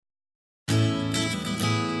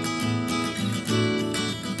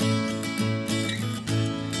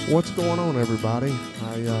What's going on, everybody?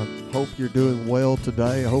 I hope you're doing well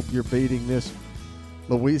today. I hope you're beating this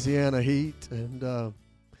Louisiana heat. And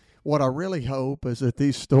what I really hope is that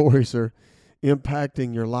these stories are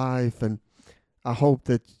impacting your life, and I hope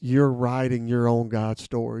that you're writing your own God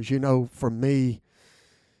stories. You know, for me,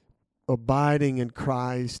 abiding in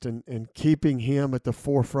Christ and keeping Him at the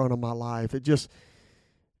forefront of my life, it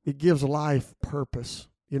gives life purpose.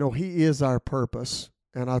 You know, He is our purpose.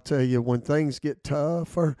 And I'll tell you, when things get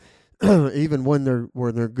tough, or even when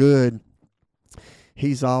they're good,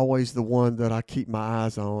 He's always the one that I keep my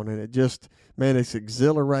eyes on. And it's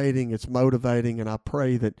exhilarating, it's motivating, and I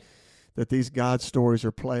pray that these God stories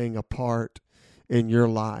are playing a part in your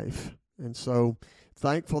life. And so,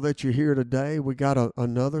 thankful that you're here today. We got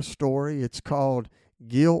another story. It's called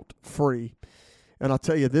Guilt Free. And I'll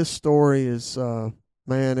tell you, this story is,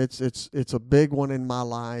 it's a big one in my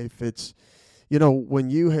life. It's, you know, when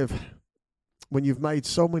you've made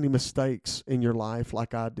so many mistakes in your life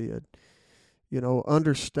like I did, you know,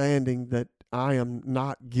 understanding that I am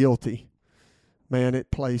not guilty, man, it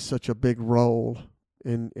plays such a big role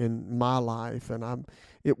in my life, and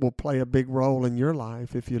it will play a big role in your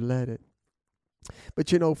life if you let it.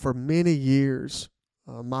 But, you know, for many years,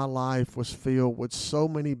 my life was filled with so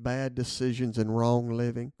many bad decisions and wrong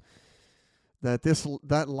living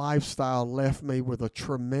that lifestyle left me with a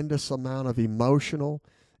tremendous amount of emotional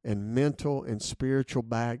and mental and spiritual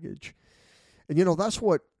baggage. And, you know, that's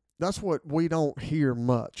what we don't hear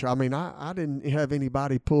much. I mean, I didn't have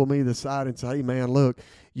anybody pull me to the side and say, hey, man, look,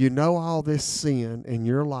 you know, all this sin in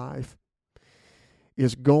your life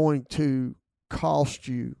is going to cost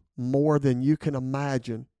you more than you can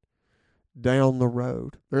imagine down the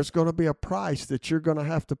road. There's going to be a price that you're going to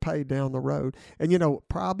have to pay down the road. And, you know,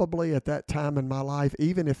 probably at that time in my life,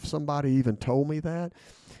 even if somebody even told me that,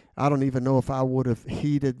 I don't even know if I would have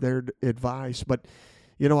heeded their advice. But,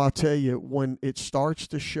 you know, I'll tell you, when it starts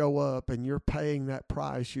to show up and you're paying that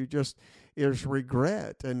price, there's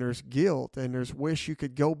regret and there's guilt and there's wish you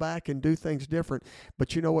could go back and do things different.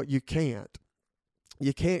 But you know what? You can't.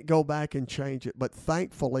 You can't go back and change it. But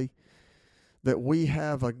thankfully, that we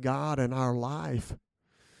have a God in our life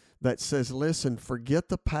that says, listen, forget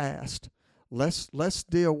the past. Let's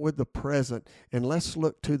deal with the present, and let's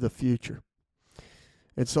look to the future.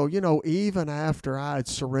 And so, you know, even after I had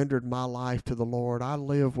surrendered my life to the Lord, I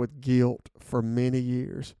lived with guilt for many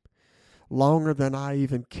years, longer than I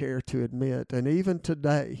even care to admit. And even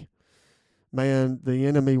today, man, the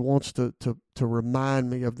enemy wants to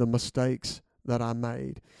remind me of the mistakes that I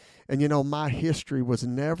made. And, you know, my history was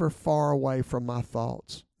never far away from my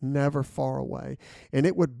thoughts, never far away. And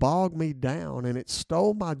it would bog me down, and it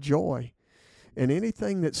stole my joy. And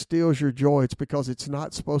anything that steals your joy, it's because it's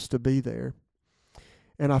not supposed to be there.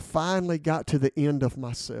 And I finally got to the end of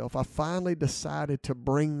myself. I finally decided to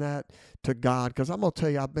bring that to God, because I'm going to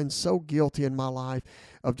tell you, I've been so guilty in my life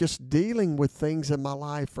of just dealing with things in my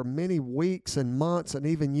life for many weeks and months and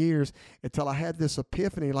even years until I had this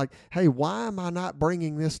epiphany like, hey, why am I not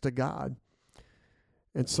bringing this to God?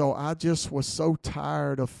 And so I just was so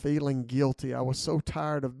tired of feeling guilty. I was so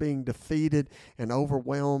tired of being defeated and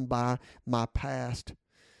overwhelmed by my past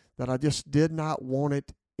that I just did not want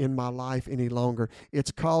it in my life any longer. It's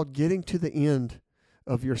called getting to the end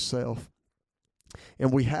of yourself.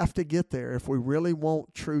 And we have to get there if we really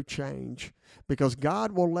want true change, because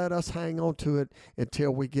God will let us hang on to it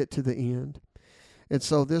until we get to the end. And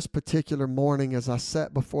so this particular morning, as I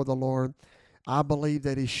sat before the Lord, I believe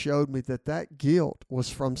that He showed me that guilt was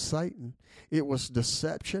from Satan. It was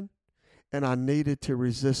deception, and I needed to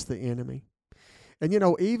resist the enemy. And, you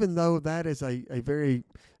know, even though that is a very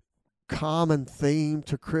common theme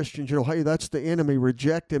to Christians, you know, hey, that's the enemy,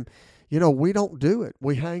 reject him. You know, we don't do it.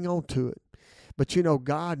 We hang on to it. But, you know,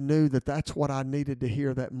 God knew that that's what I needed to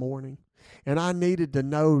hear that morning. And I needed to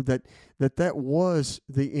know that was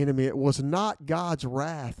the enemy. It was not God's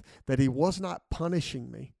wrath, that He was not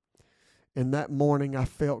punishing me. And that morning I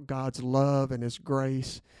felt God's love and His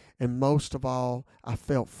grace. And most of all, I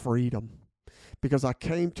felt freedom, because I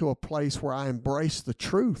came to a place where I embraced the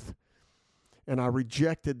truth. And I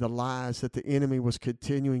rejected the lies that the enemy was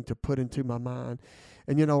continuing to put into my mind.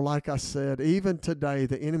 And, you know, like I said, even today,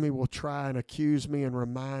 the enemy will try and accuse me and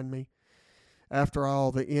remind me. After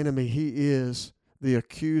all, the enemy, he is the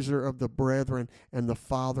accuser of the brethren and the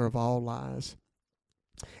father of all lies.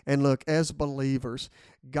 And look, as believers,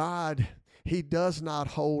 God, He does not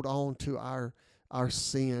hold on to our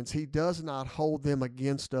sins. He does not hold them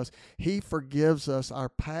against us. He forgives us our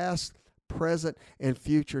past, present, and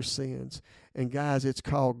future sins. And guys, it's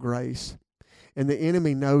called grace. And the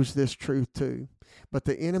enemy knows this truth too. But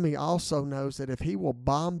the enemy also knows that if he will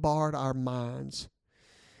bombard our minds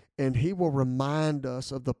And he will remind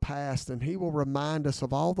us of the past, and he will remind us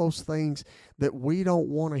of all those things that we don't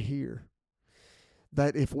want to hear.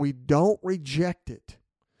 That if we don't reject it,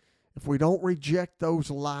 if we don't reject those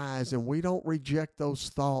lies and we don't reject those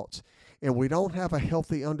thoughts, and we don't have a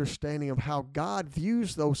healthy understanding of how God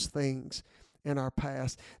views those things in our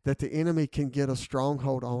past, that the enemy can get a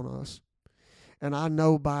stronghold on us. And I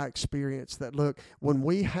know by experience that, look, when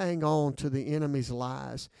we hang on to the enemy's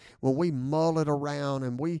lies, when we mull it around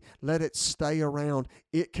and we let it stay around,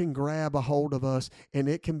 it can grab a hold of us and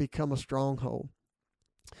it can become a stronghold.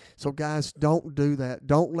 So guys, don't do that.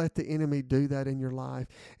 Don't let the enemy do that in your life.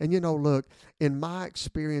 And look, in my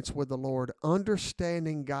experience with the Lord,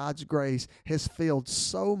 understanding God's grace has filled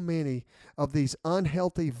so many of these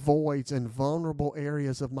unhealthy voids and vulnerable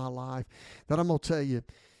areas of my life that I'm going to tell you,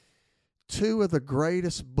 2 of the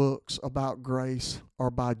greatest books about grace are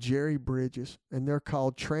by Jerry Bridges, and they're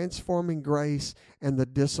called Transforming Grace and The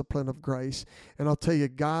Discipline of Grace. And I'll tell you,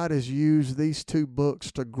 God has used these 2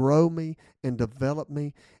 books to grow me and develop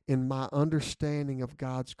me in my understanding of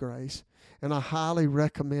God's grace. And I highly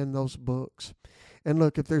recommend those books. And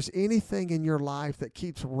look, if there's anything in your life that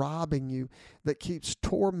keeps robbing you, that keeps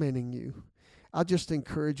tormenting you, I just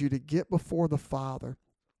encourage you to get before the Father.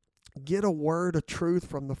 Get a word of truth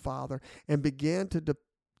from the Father and begin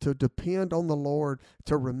to depend on the Lord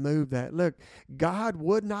to remove that. Look, God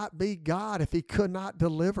would not be God if he could not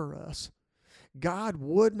deliver us. God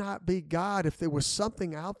would not be God if there was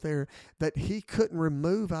something out there that he couldn't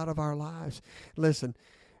remove out of our lives. Listen,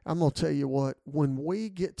 I'm going to tell you what, when we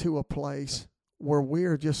get to a place where we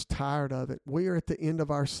are just tired of it, we are at the end of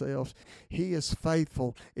ourselves, he is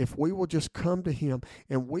faithful if we will just come to him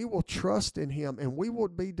and we will trust in him and we will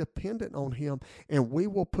be dependent on him and we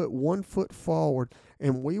will put one foot forward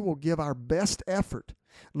and we will give our best effort.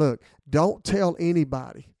 Look, don't tell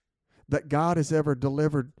anybody that God has ever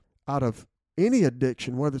delivered out of any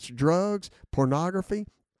addiction, whether it's drugs, pornography.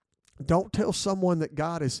 Don't tell someone that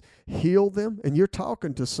God has healed them, and you're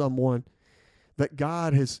talking to someone that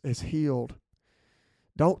God has healed.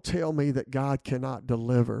 Don't tell me that God cannot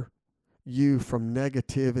deliver you from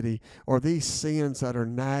negativity or these sins that are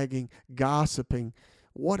nagging, gossiping,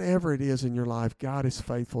 whatever it is in your life. God is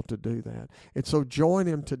faithful to do that. And so join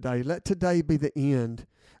him today. Let today be the end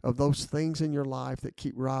of those things in your life that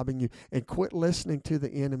keep robbing you, and quit listening to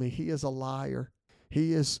the enemy. He is a liar.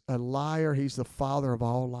 He is a liar. He's the father of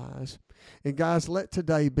all lies. And guys, let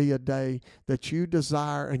today be a day that you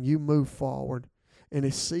desire and you move forward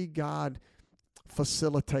and see God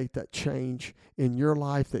facilitate that change in your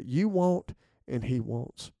life that you want and he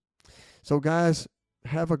wants. So guys,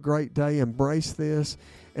 have a great day. Embrace this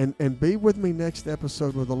and be with me next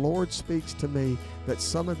episode where the Lord speaks to me that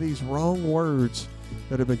some of these wrong words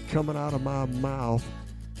that have been coming out of my mouth,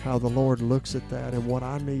 how the Lord looks at that and what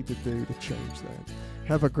I need to do to change that.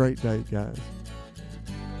 Have a great day, guys.